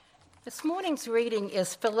This morning's reading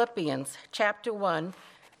is Philippians chapter 1,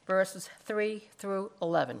 verses 3 through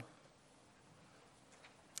 11.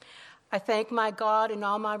 I thank my God in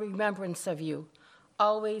all my remembrance of you,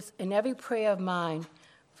 always in every prayer of mine,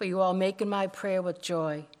 for you all making my prayer with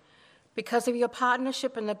joy, because of your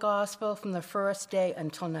partnership in the gospel from the first day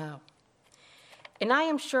until now. And I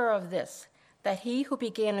am sure of this, that he who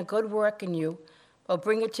began a good work in you will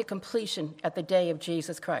bring it to completion at the day of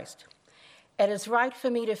Jesus Christ. It is right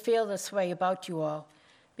for me to feel this way about you all,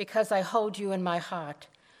 because I hold you in my heart,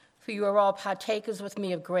 for you are all partakers with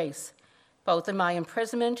me of grace, both in my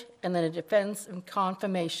imprisonment and in the defense and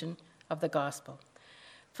confirmation of the gospel.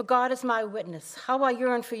 For God is my witness, how I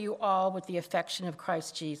yearn for you all with the affection of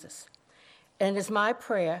Christ Jesus. And it is my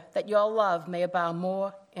prayer that your love may abound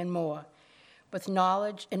more and more, with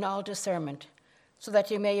knowledge and all discernment, so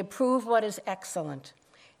that you may approve what is excellent,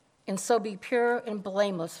 and so be pure and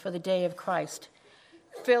blameless for the day of Christ,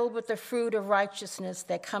 filled with the fruit of righteousness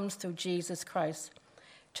that comes through Jesus Christ,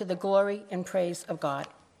 to the glory and praise of God.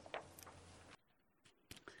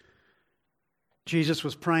 Jesus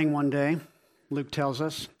was praying one day, Luke tells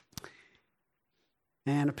us,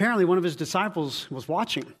 and apparently one of his disciples was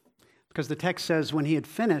watching, because the text says when he had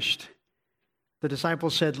finished, the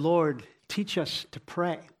disciples said, "Lord, teach us to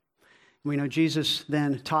pray." We know Jesus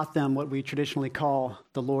then taught them what we traditionally call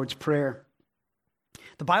the Lord's Prayer.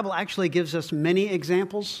 The Bible actually gives us many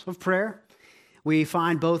examples of prayer. We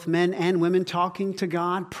find both men and women talking to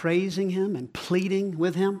God, praising him and pleading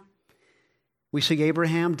with him. We see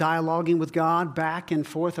Abraham dialoguing with God back and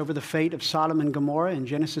forth over the fate of Sodom and Gomorrah in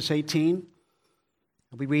Genesis 18.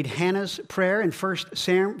 We read Hannah's prayer in 1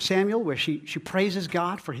 Samuel, where she praises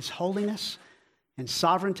God for his holiness and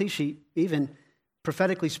sovereignty. She even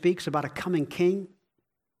prophetically speaks about a coming king.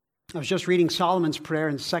 I was just reading Solomon's prayer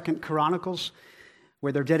in 2 Chronicles,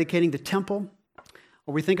 where they're dedicating the temple.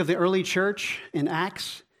 Or we think of the early church in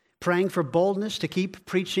Acts, praying for boldness to keep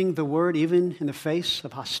preaching the word even in the face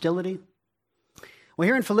of hostility. Well,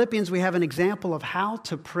 here in Philippians, we have an example of how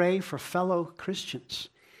to pray for fellow Christians.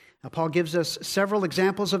 Now, Paul gives us several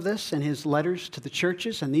examples of this in his letters to the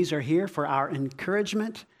churches, and these are here for our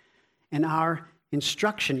encouragement and our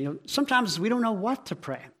instruction. Sometimes we don't know what to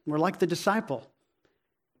pray. We're like the disciple,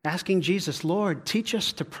 asking Jesus, "Lord, teach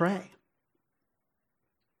us to pray."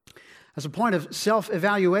 As a point of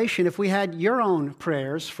self-evaluation, if we had your own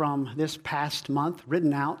prayers from this past month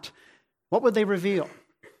written out, what would they reveal?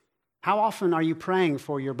 How often are you praying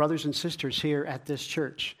for your brothers and sisters here at this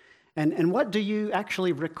church? And what do you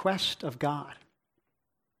actually request of God?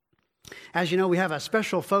 As you know, we have a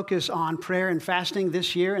special focus on prayer and fasting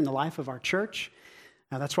this year in the life of our church.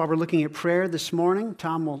 That's why we're looking at prayer this morning.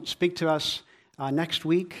 Tom will speak to us next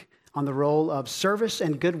week on the role of service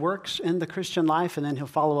and good works in the Christian life, and then he'll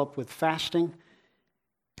follow up with fasting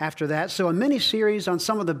after that. So a mini-series on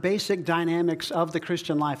some of the basic dynamics of the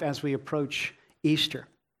Christian life as we approach Easter.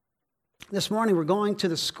 This morning we're going to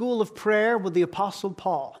the school of prayer with the Apostle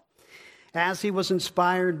Paul as he was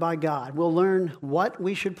inspired by God. We'll learn what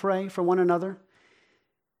we should pray for one another,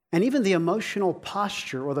 and even the emotional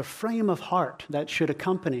posture or the frame of heart that should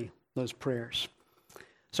accompany those prayers.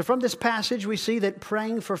 So from this passage, we see that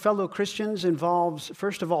praying for fellow Christians involves,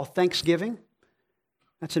 first of all, thanksgiving.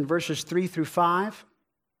 That's in verses 3 through 5.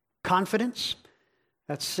 Confidence,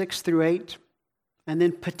 that's 6 through 8. And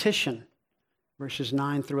then petition, verses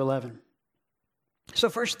 9 through 11. So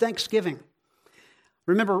first, thanksgiving.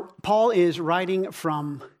 Remember, Paul is writing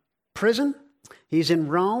from prison. He's in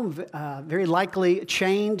Rome, very likely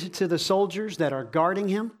chained to the soldiers that are guarding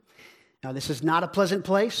him. Now, this is not a pleasant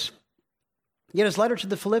place. Yet his letter to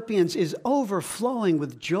the Philippians is overflowing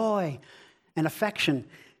with joy and affection.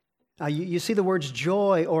 You see the words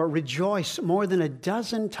joy or rejoice more than a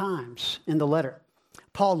dozen times in the letter.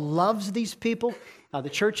 Paul loves these people. The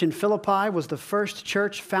church in Philippi was the first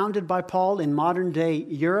church founded by Paul in modern-day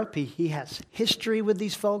Europe. He has history with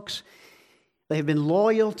these folks. They have been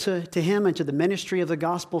loyal to him and to the ministry of the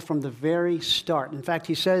gospel from the very start. In fact,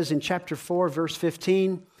 he says in chapter 4, verse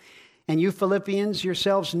 15, "And you Philippians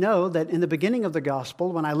yourselves know that in the beginning of the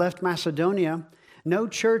gospel, when I left Macedonia, no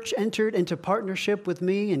church entered into partnership with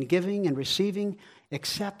me in giving and receiving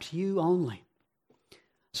except you only."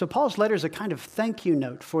 So Paul's letter is a kind of thank you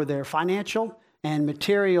note for their financial and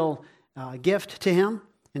material gift to him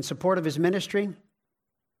in support of his ministry.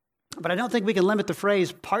 But I don't think we can limit the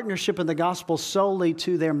phrase partnership in the gospel solely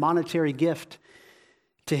to their monetary gift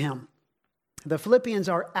to him. The Philippians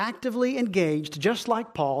are actively engaged, just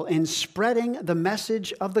like Paul, in spreading the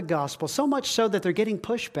message of the gospel, so much so that they're getting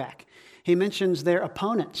pushback. He mentions their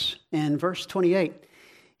opponents in verse 28.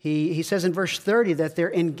 He says in verse 30 that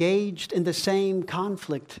they're engaged in the same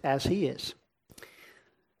conflict as he is.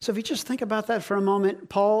 So if you just think about that for a moment,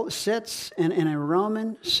 Paul sits in a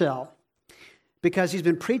Roman cell because he's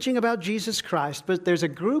been preaching about Jesus Christ, but there's a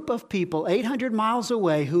group of people 800 miles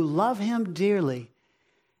away who love him dearly,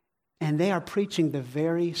 and they are preaching the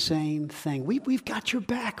very same thing. We've got your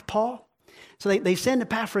back, Paul. So they send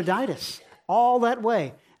Epaphroditus all that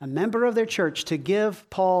way, a member of their church, to give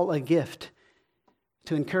Paul a gift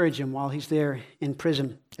to encourage him while he's there in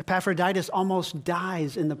prison. Epaphroditus almost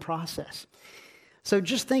dies in the process. So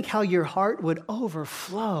just think how your heart would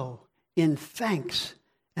overflow in thanks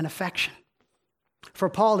and affection. For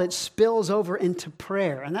Paul, it spills over into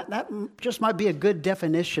prayer, and that just might be a good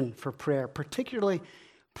definition for prayer, particularly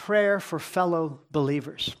prayer for fellow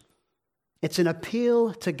believers. It's an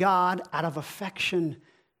appeal to God out of affection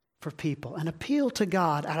for people, an appeal to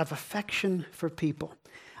God out of affection for people.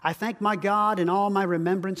 I thank my God in all my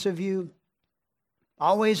remembrance of you,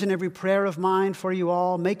 always in every prayer of mine for you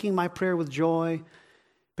all, making my prayer with joy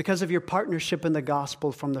because of your partnership in the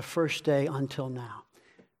gospel from the first day until now.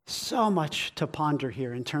 So much to ponder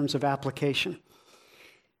here in terms of application.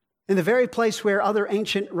 In the very place where other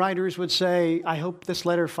ancient writers would say, I hope this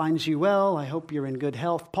letter finds you well, I hope you're in good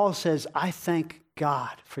health, Paul says, I thank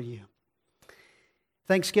God for you.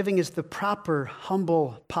 Thanksgiving is the proper,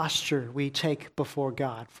 humble posture we take before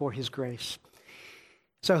God for his grace.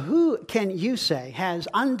 So who can you say has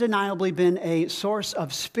undeniably been a source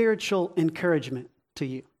of spiritual encouragement to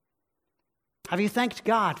you? Have you thanked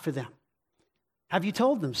God for them? Have you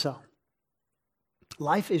told them so?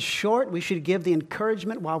 Life is short. We should give the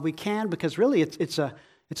encouragement while we can, because really it's a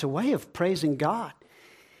way of praising God.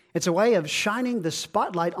 It's a way of shining the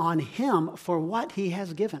spotlight on him for what he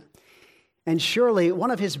has given. And surely one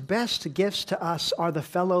of his best gifts to us are the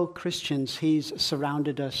fellow Christians he's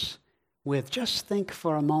surrounded us with. Just think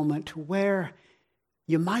for a moment where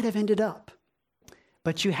you might have ended up,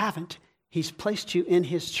 but you haven't. He's placed you in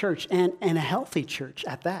his church, and a healthy church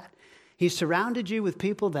at that. He's surrounded you with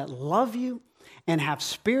people that love you and have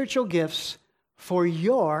spiritual gifts for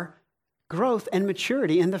your growth and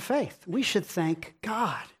maturity in the faith. We should thank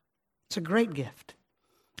God. It's a great gift.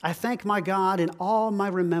 I thank my God in all my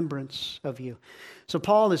remembrance of you. So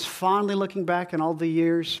Paul is fondly looking back on all the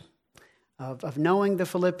years of knowing the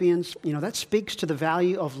Philippians. You know, that speaks to the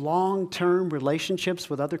value of long-term relationships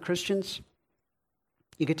with other Christians.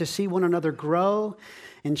 You get to see one another grow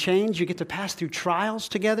and change. You get to pass through trials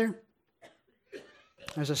together.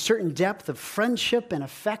 There's a certain depth of friendship and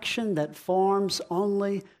affection that forms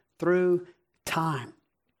only through time.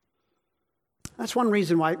 That's one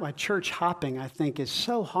reason why church hopping, I think, is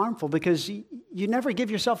so harmful, because you never give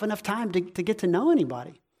yourself enough time to get to know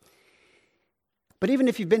anybody. But even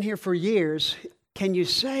if you've been here for years, can you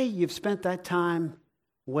say you've spent that time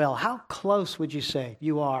well? How close would you say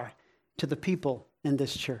you are to the people in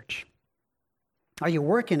this church? Are you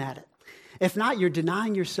working at it? If not, you're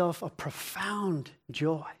denying yourself a profound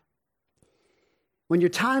joy. When your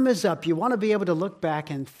time is up, you want to be able to look back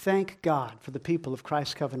and thank God for the people of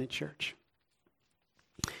Christ Covenant Church.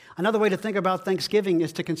 Another way to think about Thanksgiving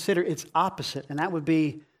is to consider its opposite, and that would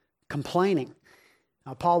be complaining.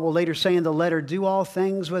 Now, Paul will later say in the letter, do all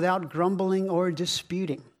things without grumbling or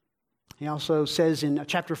disputing. He also says in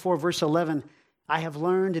chapter 4, verse 11, I have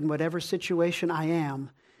learned in whatever situation I am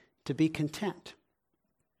to be content.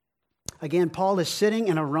 Again, Paul is sitting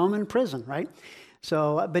in a Roman prison, right?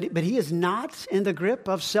 So, but he is not in the grip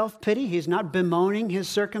of self-pity. He's not bemoaning his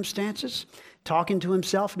circumstances, talking to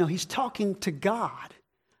himself. No, he's talking to God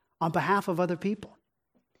on behalf of other people.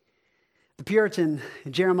 The Puritan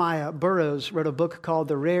Jeremiah Burroughs wrote a book called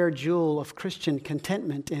The Rare Jewel of Christian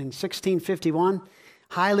Contentment in 1651.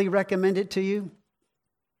 Highly recommend it to you.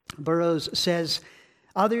 Burroughs says,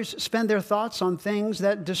 others spend their thoughts on things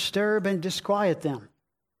that disturb and disquiet them,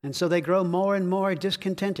 and so they grow more and more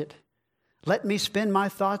discontented. Let me spend my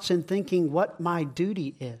thoughts in thinking what my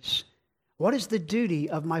duty is. What is the duty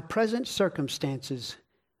of my present circumstances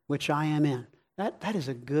which I am in? That is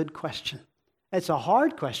a good question. It's a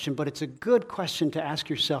hard question, but it's a good question to ask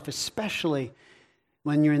yourself, especially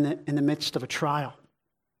when you're in the midst of a trial.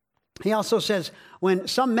 He also says, when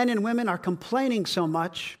some men and women are complaining so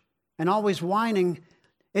much and always whining,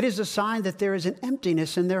 it is a sign that there is an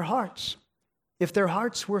emptiness in their hearts. If their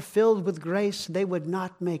hearts were filled with grace, they would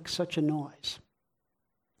not make such a noise.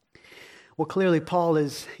 Well, clearly, Paul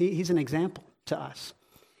he's an example to us.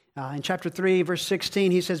 In chapter 3, verse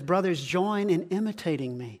 16, he says, brothers, join in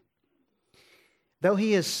imitating me. Though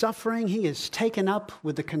he is suffering, he is taken up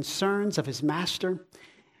with the concerns of his master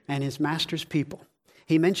and his master's people.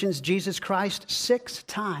 He mentions Jesus Christ 6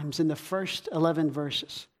 times in the first 11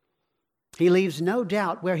 verses. He leaves no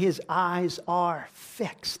doubt where his eyes are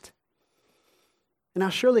fixed. Now,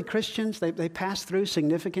 surely Christians, they pass through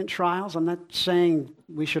significant trials. I'm not saying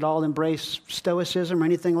we should all embrace stoicism or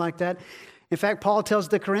anything like that. In fact, Paul tells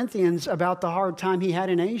the Corinthians about the hard time he had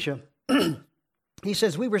in Asia. He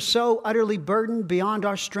says, we were so utterly burdened beyond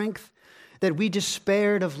our strength that we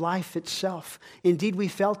despaired of life itself. Indeed, we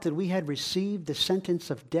felt that we had received the sentence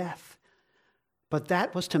of death. But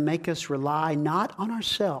that was to make us rely not on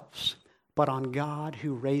ourselves, but on God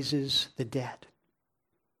who raises the dead.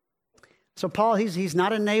 So Paul, he's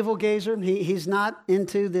not a navel gazer. He's not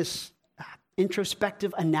into this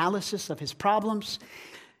introspective analysis of his problems.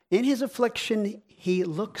 In his affliction, he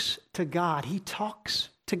looks to God. He talks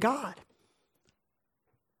to God.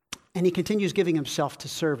 And he continues giving himself to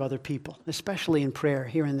serve other people, especially in prayer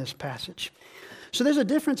here in this passage. So there's a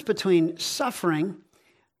difference between suffering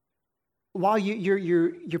while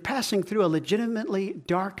you're passing through a legitimately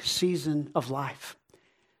dark season of life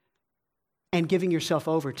and giving yourself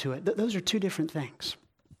over to it. Those are two different things.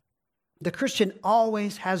 The Christian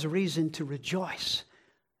always has a reason to rejoice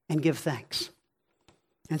and give thanks.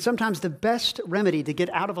 And sometimes the best remedy to get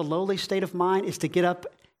out of a lowly state of mind is to get up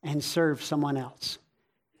and serve someone else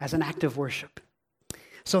as an act of worship.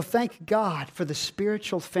 So thank God for the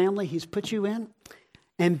spiritual family he's put you in,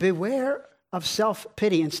 and beware of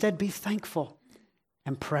self-pity. Instead, be thankful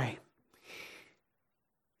and pray.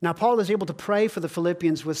 Now, Paul is able to pray for the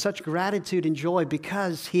Philippians with such gratitude and joy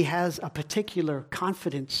because he has a particular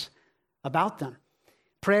confidence about them.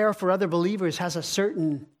 Prayer for other believers has a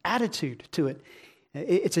certain attitude to it.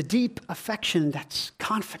 It's a deep affection that's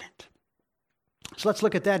confident. So let's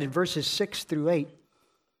look at that in verses 6 through 8.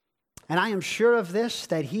 And I am sure of this,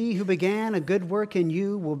 that he who began a good work in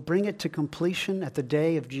you will bring it to completion at the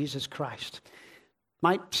day of Jesus Christ.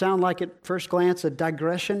 Might sound like at first glance a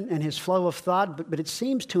digression in his flow of thought, but it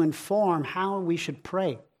seems to inform how we should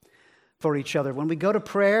pray for each other. When we go to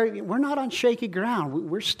prayer, we're not on shaky ground.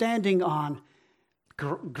 We're standing on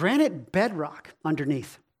granite bedrock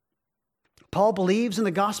underneath. Paul believes in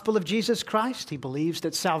the gospel of Jesus Christ. He believes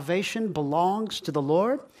that salvation belongs to the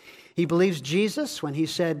Lord. He believes Jesus when he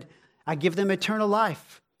said, I give them eternal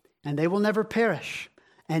life, and they will never perish,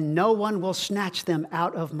 and no one will snatch them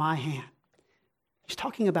out of my hand. He's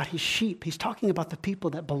talking about his sheep. He's talking about the people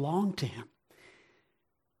that belong to him.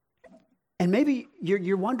 And maybe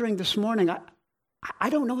you're wondering this morning, I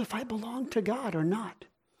don't know if I belong to God or not.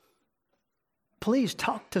 Please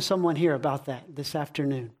talk to someone here about that this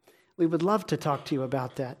afternoon. We would love to talk to you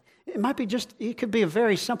about that. It could be a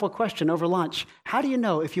very simple question over lunch. How do you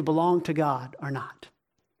know if you belong to God or not?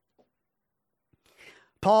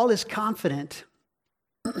 Paul is confident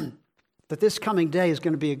that this coming day is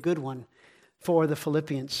going to be a good one for the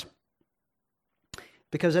Philippians.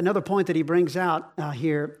 Because another point that he brings out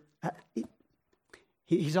here,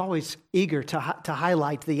 he's always eager to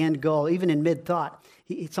highlight the end goal, even in mid-thought.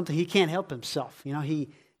 It's something he can't help himself.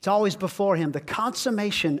 It's always before him, the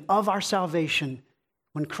consummation of our salvation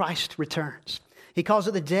when Christ returns. He calls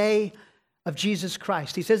it the day of Jesus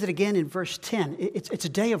Christ. He says it again in verse 10. It's a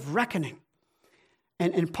day of reckoning.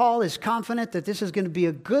 And Paul is confident that this is going to be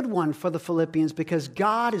a good one for the Philippians because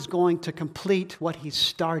God is going to complete what he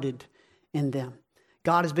started in them.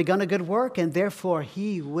 God has begun a good work, and therefore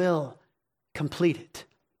he will complete it.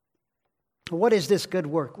 What is this good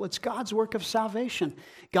work? Well, it's God's work of salvation.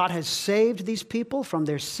 God has saved these people from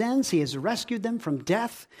their sins. He has rescued them from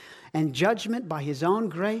death and judgment by his own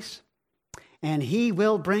grace, and he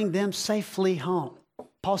will bring them safely home.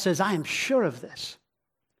 Paul says, I am sure of this.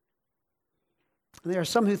 There are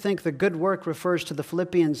some who think the good work refers to the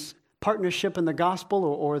Philippians' partnership in the gospel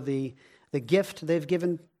or the gift they've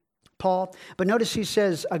given Paul. But notice he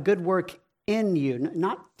says a good work in you,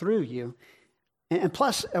 not through you. And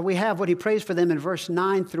plus, we have what he prays for them in verse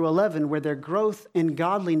 9 through 11, where their growth in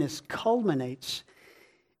godliness culminates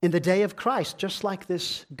in the day of Christ, just like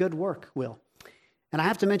this good work will. And I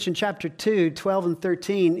have to mention chapter 2, 12 and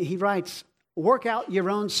 13. He writes, work out your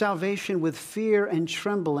own salvation with fear and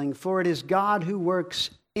trembling, for it is God who works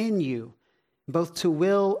in you, both to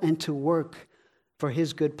will and to work for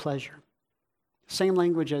his good pleasure. Same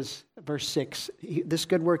language as verse 6. This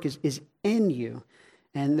good work is in you,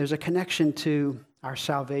 and there's a connection to our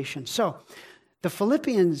salvation. So, the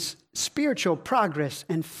Philippians' spiritual progress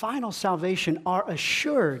and final salvation are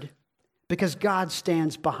assured because God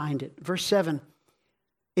stands behind it. Verse 7.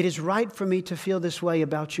 It is right for me to feel this way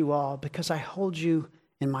about you all because I hold you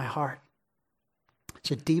in my heart.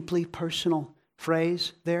 It's a deeply personal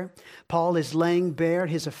phrase there. Paul is laying bare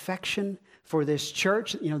his affection for this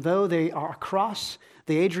church. Though they are across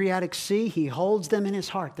the Adriatic Sea, he holds them in his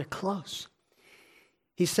heart. They're close.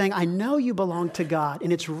 He's saying, I know you belong to God,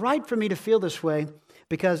 and it's right for me to feel this way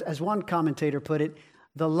because, as one commentator put it,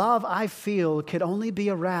 the love I feel could only be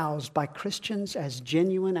aroused by Christians as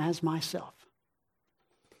genuine as myself.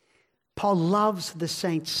 Paul loves the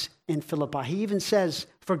saints in Philippi. He even says,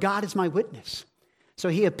 for God is my witness. So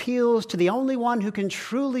he appeals to the only one who can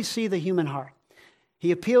truly see the human heart.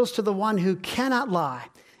 He appeals to the one who cannot lie.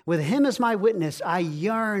 With him as my witness, I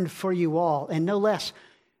yearn for you all, and no less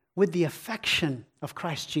with the affection of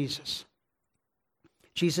Christ Jesus.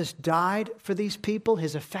 Jesus died for these people.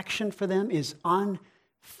 His affection for them is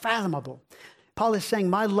unfathomable. Paul is saying,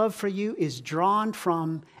 my love for you is drawn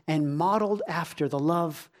from and modeled after the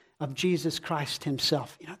love of Jesus Christ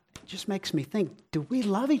himself. It just makes me think, do we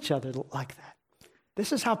love each other like that?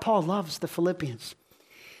 This is how Paul loves the Philippians.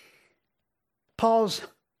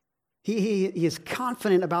 He is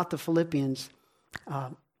confident about the Philippians,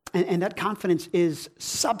 and that confidence is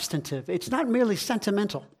substantive. It's not merely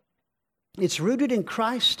sentimental. It's rooted in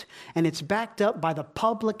Christ, and it's backed up by the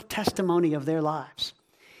public testimony of their lives.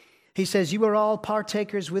 He says, you are all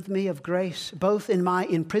partakers with me of grace, both in my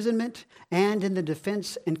imprisonment and in the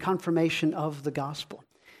defense and confirmation of the gospel.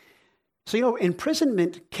 So,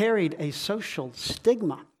 imprisonment carried a social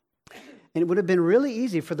stigma. And it would have been really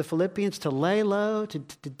easy for the Philippians to lay low, to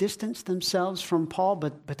distance themselves from Paul,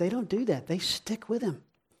 but they don't do that. They stick with him.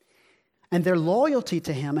 And their loyalty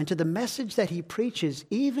to him and to the message that he preaches,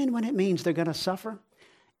 even when it means they're going to suffer,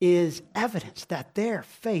 is evidence that their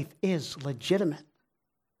faith is legitimate.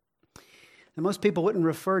 And most people wouldn't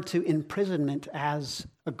refer to imprisonment as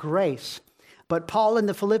a grace, but Paul and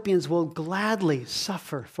the Philippians will gladly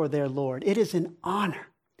suffer for their Lord. It is an honor.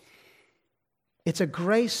 It's a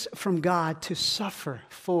grace from God to suffer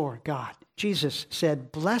for God. Jesus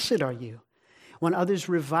said, blessed are you when others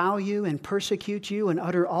revile you and persecute you and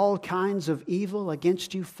utter all kinds of evil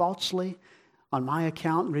against you falsely on my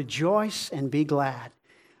account. Rejoice and be glad,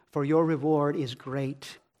 for your reward is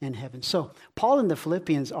great in heaven. So Paul and the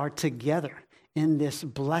Philippians are together in this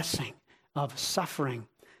blessing of suffering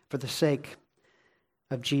for the sake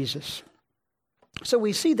of Jesus. So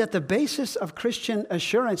we see that the basis of Christian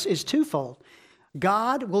assurance is twofold.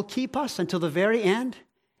 God will keep us until the very end,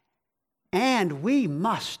 and we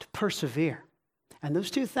must persevere. And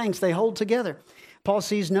those two things, they hold together. Paul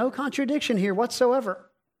sees no contradiction here whatsoever.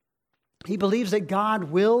 He believes that God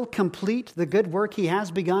will complete the good work he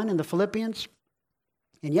has begun in the Philippians,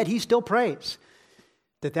 and yet he still prays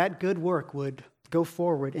that that good work would go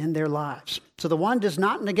forward in their lives. So the one does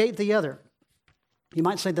not negate the other. You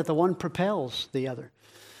might say that the one propels the other.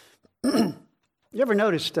 You ever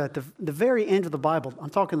noticed at the very end of the Bible, I'm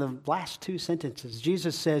talking the last two sentences,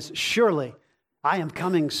 Jesus says, surely I am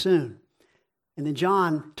coming soon. And then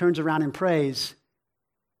John turns around and prays,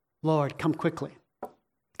 Lord, come quickly.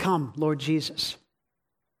 Come, Lord Jesus.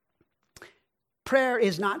 Prayer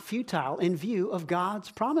is not futile in view of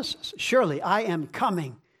God's promises. Surely I am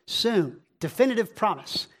coming soon. Definitive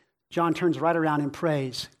promise. John turns right around and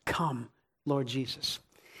prays, come, Lord Jesus.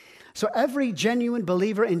 So every genuine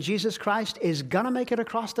believer in Jesus Christ is going to make it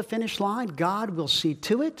across the finish line. God will see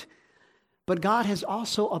to it. But God has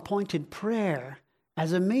also appointed prayer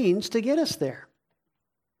as a means to get us there.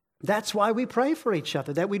 That's why we pray for each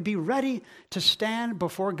other, that we'd be ready to stand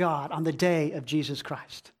before God on the day of Jesus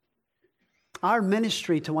Christ. Our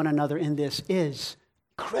ministry to one another in this is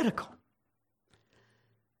critical.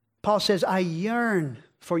 Paul says, I yearn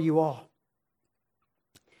for you all.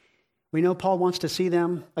 We know Paul wants to see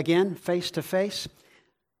them again, face to face.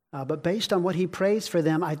 But based on what he prays for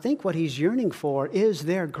them, I think what he's yearning for is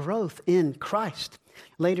their growth in Christ.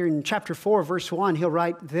 Later in chapter 4, verse 1, he'll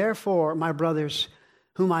write, therefore, my brothers,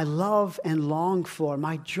 whom I love and long for,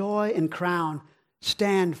 my joy and crown,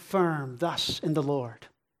 stand firm thus in the Lord,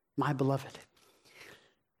 my beloved.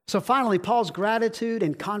 So finally, Paul's gratitude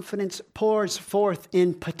and confidence pours forth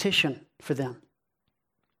in petition for them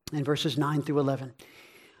in verses 9 through 11.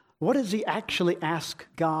 What does he actually ask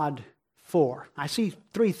God for? I see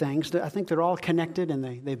three things. I think they're all connected and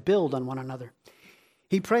they build on one another.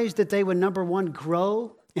 He prays that they would, number one,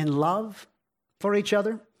 grow in love for each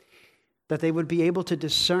other, that they would be able to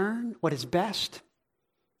discern what is best,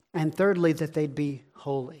 and thirdly, that they'd be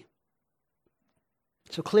holy.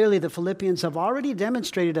 So clearly the Philippians have already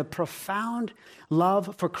demonstrated a profound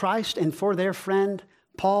love for Christ and for their friend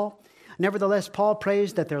Paul. Nevertheless, Paul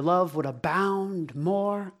prays that their love would abound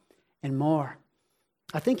more and more.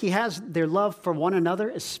 I think he has their love for one another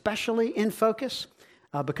especially in focus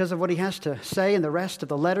because of what he has to say in the rest of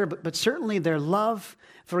the letter, but certainly their love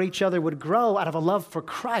for each other would grow out of a love for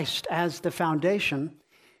Christ as the foundation,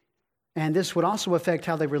 and this would also affect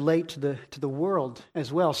how they relate to the world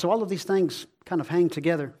as well. So all of these things kind of hang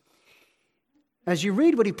together. As you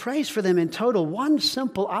read what he prays for them in total, one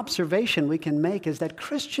simple observation we can make is that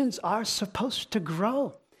Christians are supposed to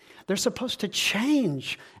grow. They're supposed to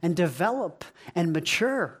change and develop and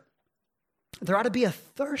mature. There ought to be a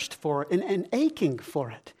thirst for it and an aching for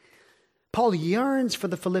it. Paul yearns for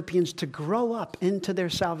the Philippians to grow up into their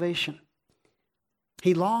salvation.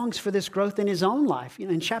 He longs for this growth in his own life.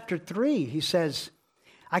 In chapter 3, he says,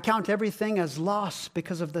 I count everything as loss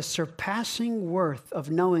because of the surpassing worth of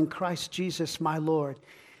knowing Christ Jesus, my Lord.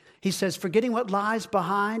 He says, forgetting what lies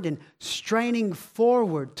behind and straining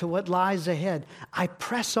forward to what lies ahead, I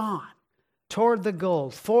press on toward the goal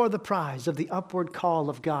for the prize of the upward call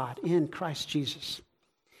of God in Christ Jesus.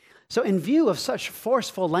 So in view of such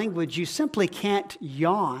forceful language, you simply can't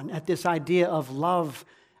yawn at this idea of love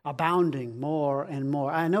abounding more and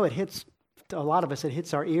more. I know it hits a lot of us, it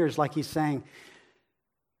hits our ears like he's saying,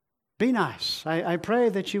 be nice. I pray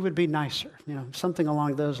that you would be nicer, something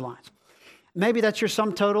along those lines. Maybe that's your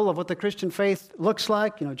sum total of what the Christian faith looks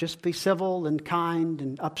like, just be civil and kind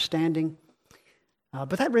and upstanding.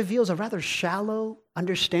 But that reveals a rather shallow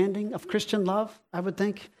understanding of Christian love, I would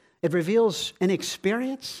think. It reveals an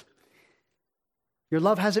experience. Your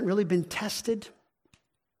love hasn't really been tested.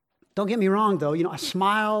 Don't get me wrong, though. A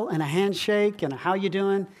smile and a handshake and a how you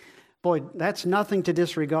doing, boy, that's nothing to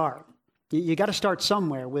disregard. You got to start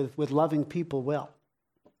somewhere with loving people well.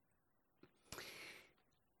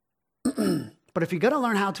 But if you're going to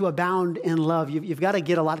learn how to abound in love, you've got to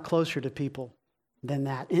get a lot closer to people than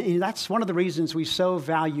that. And that's one of the reasons we so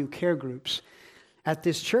value care groups at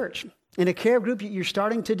this church. In a care group, you're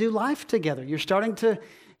starting to do life together. You're starting to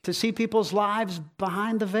see people's lives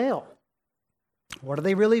behind the veil. What do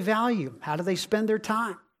they really value? How do they spend their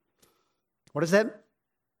time? What does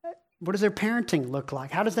their parenting look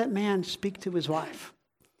like? How does that man speak to his wife?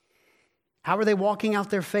 How are they walking out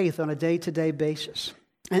their faith on a day-to-day basis?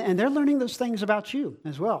 And they're learning those things about you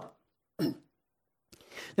as well.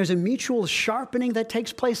 There's a mutual sharpening that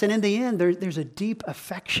takes place, and in the end, there's a deep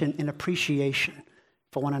affection and appreciation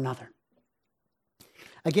for one another.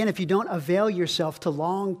 Again, if you don't avail yourself to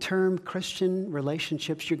long-term Christian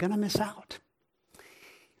relationships, you're going to miss out.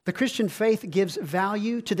 The Christian faith gives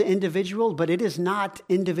value to the individual, but it is not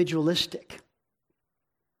individualistic.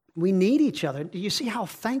 We need each other. Do you see how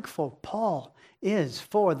thankful Paul is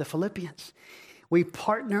for the Philippians? We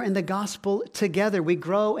partner in the gospel together. We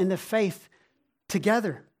grow in the faith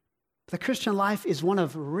together. The Christian life is one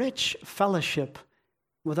of rich fellowship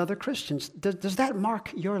with other Christians. Does that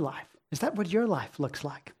mark your life? Is that what your life looks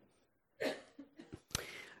like?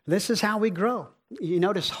 This is how we grow. You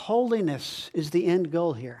notice holiness is the end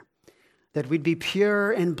goal here, that we'd be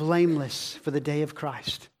pure and blameless for the day of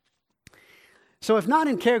Christ. So if not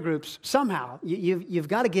in care groups, somehow you've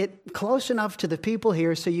got to get close enough to the people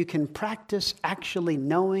here so you can practice actually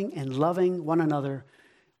knowing and loving one another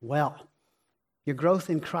well. Your growth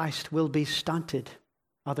in Christ will be stunted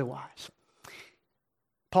otherwise.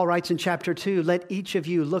 Paul writes in chapter 2, let each of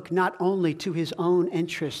you look not only to his own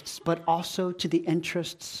interests, but also to the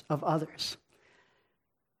interests of others.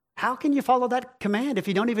 How can you follow that command if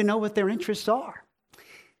you don't even know what their interests are?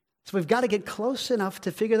 So we've got to get close enough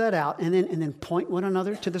to figure that out and then point one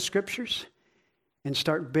another to the scriptures and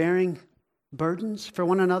start bearing burdens for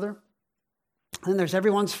one another. And there's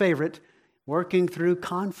everyone's favorite, working through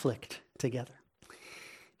conflict together.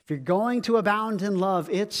 If you're going to abound in love,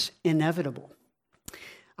 it's inevitable.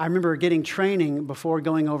 I remember getting training before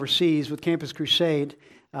going overseas with Campus Crusade.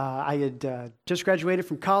 I had just graduated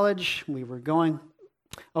from college. We were going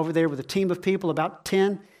over there with a team of people, about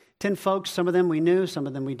 10 folks. Some of them we knew, some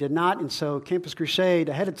of them we did not. And so Campus Crusade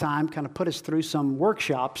ahead of time kind of put us through some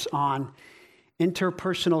workshops on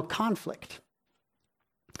interpersonal conflict.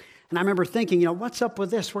 And I remember thinking, what's up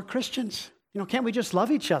with this? We're Christians. Can't we just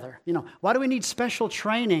love each other? Why do we need special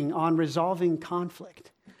training on resolving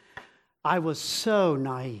conflict? I was so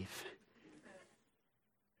naive.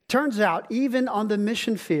 Turns out, even on the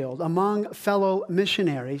mission field, among fellow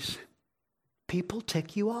missionaries, people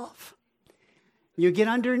tick you off. You get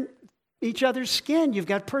under each other's skin. You've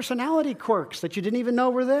got personality quirks that you didn't even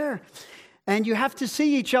know were there. And you have to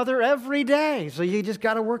see each other every day. So you just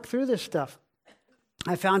got to work through this stuff.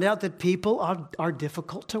 I found out that people are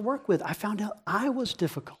difficult to work with. I found out I was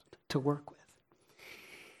difficult to work with.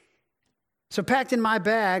 So packed in my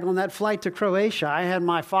bag on that flight to Croatia, I had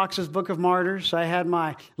my Fox's Book of Martyrs. I had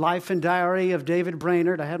my Life and Diary of David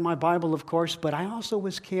Brainerd. I had my Bible, of course, but I also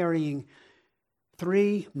was carrying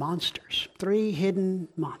three hidden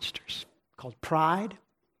monsters called pride,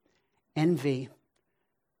 envy,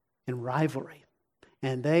 and rivalry.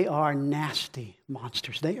 And they are nasty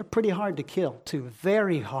monsters. They are pretty hard to kill, too,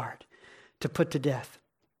 very hard to put to death.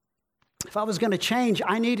 If I was going to change,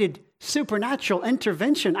 I needed supernatural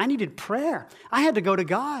intervention. I needed prayer. I had to go to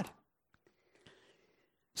God.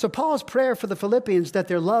 So Paul's prayer for the Philippians that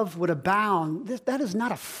their love would abound, that is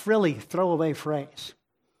not a frilly throwaway phrase.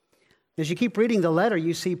 As you keep reading the letter,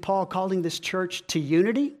 you see Paul calling this church to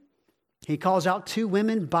unity. He calls out 2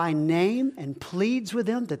 women by name and pleads with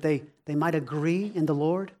them that they might agree in the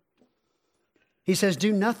Lord. He says,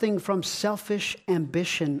 do nothing from selfish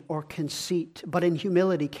ambition or conceit, but in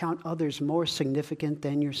humility count others more significant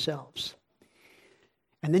than yourselves.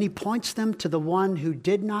 And then he points them to the one who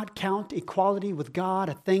did not count equality with God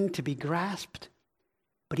a thing to be grasped,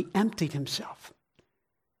 but he emptied himself,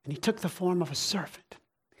 and he took the form of a servant.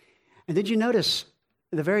 And did you notice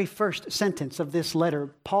the very first sentence of this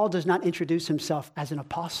letter, Paul does not introduce himself as an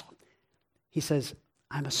apostle. He says,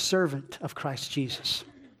 I'm a servant of Christ Jesus.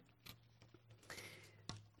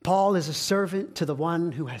 Paul is a servant to the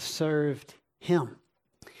one who has served him.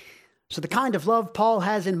 So the kind of love Paul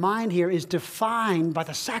has in mind here is defined by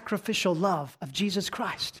the sacrificial love of Jesus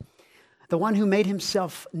Christ, the one who made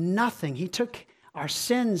himself nothing. He took our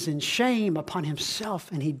sins and shame upon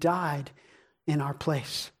himself, and he died in our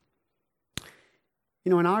place. You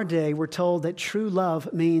know, in our day, we're told that true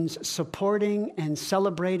love means supporting and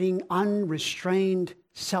celebrating unrestrained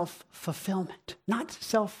self-fulfillment, not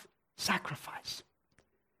self-sacrifice.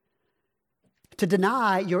 To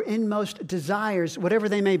deny your inmost desires, whatever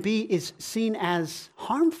they may be, is seen as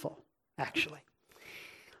harmful, actually.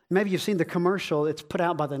 Maybe you've seen the commercial. It's put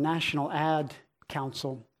out by the National Ad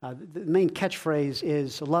Council. The main catchphrase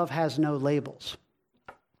is, love has no labels.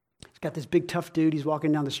 It's got this big tough dude. He's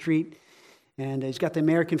walking down the street, and he's got the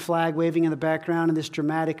American flag waving in the background and this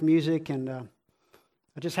dramatic music. And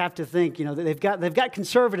I just have to think, you know, they've got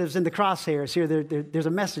conservatives in the crosshairs here. There's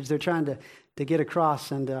a message they're trying to get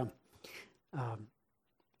across. And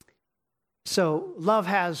so love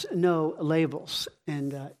has no labels.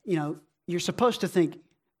 And, you know, you're supposed to think,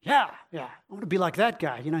 yeah, I want to be like that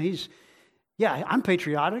guy. You know, I'm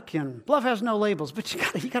patriotic and love has no labels. But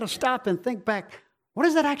you got to stop and think back. What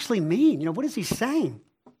does that actually mean? You know, what is he saying?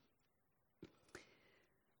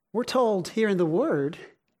 We're told here in the Word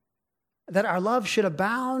that our love should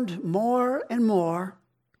abound more and more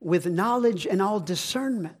with knowledge and all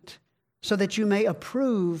discernment, so that you may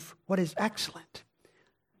approve what is excellent.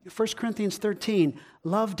 1 Corinthians 13,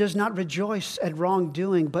 love does not rejoice at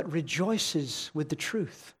wrongdoing, but rejoices with the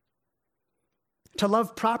truth. To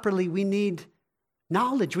love properly, we need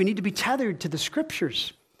knowledge. We need to be tethered to the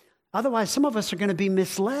Scriptures. Otherwise, some of us are going to be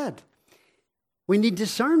misled. We need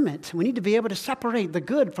discernment. We need to be able to separate the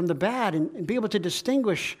good from the bad and be able to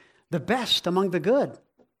distinguish the best among the good.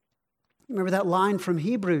 Remember that line from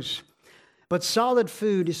Hebrews? But solid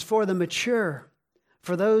food is for the mature,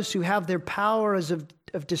 for those who have their powers of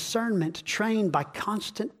discernment trained by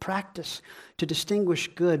constant practice to distinguish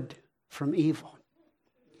good from evil.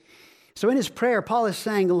 So in his prayer, Paul is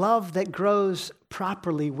saying love that grows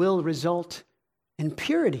properly will result in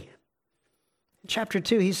purity. In chapter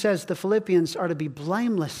 2, he says the Philippians are to be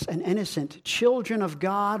blameless and innocent, children of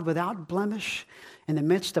God without blemish, in the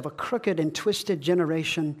midst of a crooked and twisted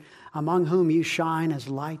generation, among whom you shine as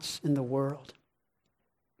lights in the world.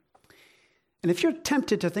 And if you're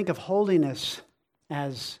tempted to think of holiness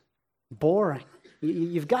as boring,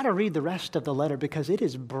 you've got to read the rest of the letter because it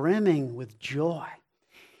is brimming with joy.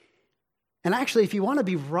 And actually, if you want to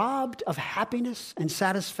be robbed of happiness and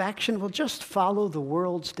satisfaction, well, just follow the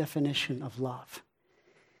world's definition of love.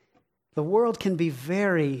 The world can be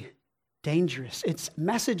very dangerous. Its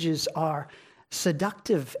messages are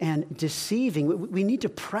seductive and deceiving. We need to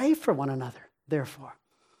pray for one another, therefore.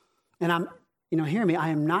 And hear me, I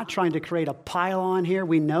am not trying to create a pile-on here.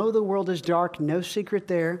 We know the world is dark, no secret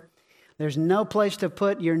there. There's no place to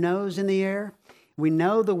put your nose in the air. We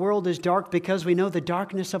know the world is dark because we know the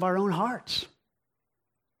darkness of our own hearts.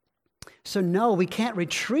 So no, we can't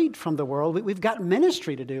retreat from the world. We've got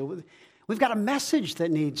ministry to do. We've got a message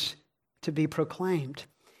that needs to be proclaimed.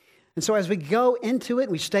 And so as we go into it,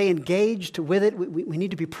 we stay engaged with it, we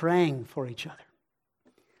need to be praying for each other.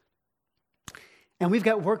 And we've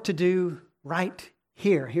got work to do right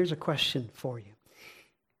here. Here's a question for you.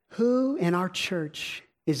 Who in our church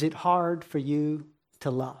is it hard for you to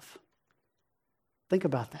love? Think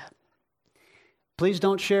about that. Please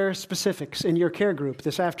don't share specifics in your care group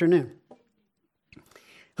this afternoon.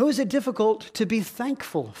 Who is it difficult to be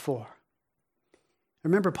thankful for?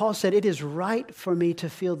 Remember, Paul said, it is right for me to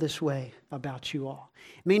feel this way about you all.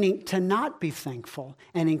 Meaning to not be thankful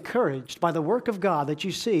and encouraged by the work of God that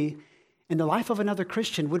you see in the life of another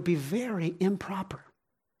Christian would be very improper.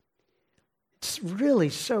 It's really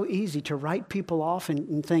so easy to write people off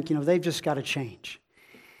and think, they've just got to change.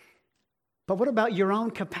 But what about your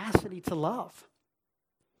own capacity to love?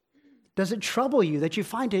 Does it trouble you that you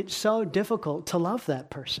find it so difficult to love that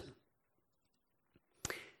person?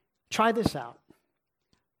 Try this out.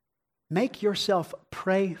 Make yourself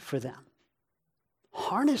pray for them.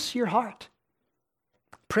 Harness your heart.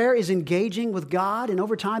 Prayer is engaging with God, and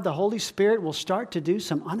over time, the Holy Spirit will start to do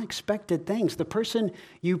some unexpected things. The person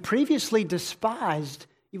you previously despised,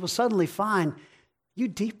 you will suddenly find you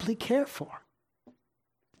deeply care for.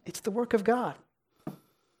 It's the work of God.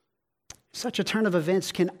 Such a turn of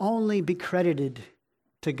events can only be credited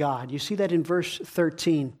to God. You see that in verse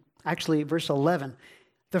 13, actually verse 11.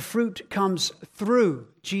 The fruit comes through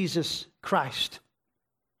Jesus Christ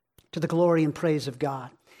to the glory and praise of God.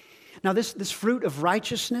 Now, this fruit of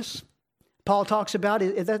righteousness, Paul talks about,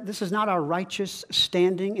 this is not our righteous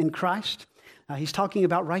standing in Christ. He's talking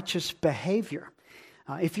about righteous behavior.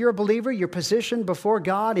 If you're a believer, your position before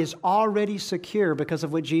God is already secure because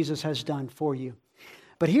of what Jesus has done for you.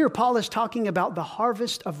 But here, Paul is talking about the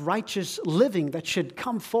harvest of righteous living that should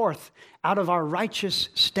come forth out of our righteous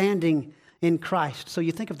standing in Christ. So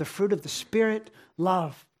you think of the fruit of the Spirit: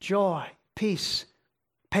 love, joy, peace,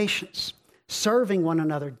 patience, serving one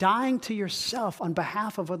another, dying to yourself on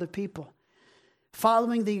behalf of other people,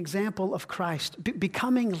 following the example of Christ,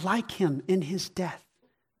 becoming like him in his death,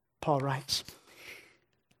 Paul writes.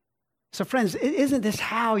 So friends, isn't this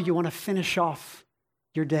how you want to finish off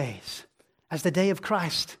your days as the day of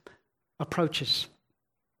Christ approaches?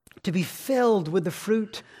 To be filled with the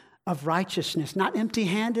fruit of righteousness, not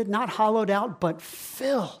empty-handed, not hollowed out, but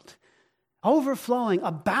filled, overflowing,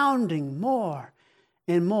 abounding more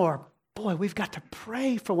and more. Boy, we've got to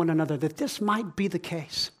pray for one another that this might be the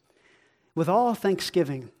case with all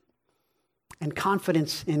thanksgiving and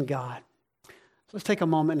confidence in God. Let's take a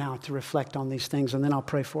moment now to reflect on these things, and then I'll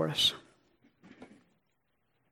pray for us.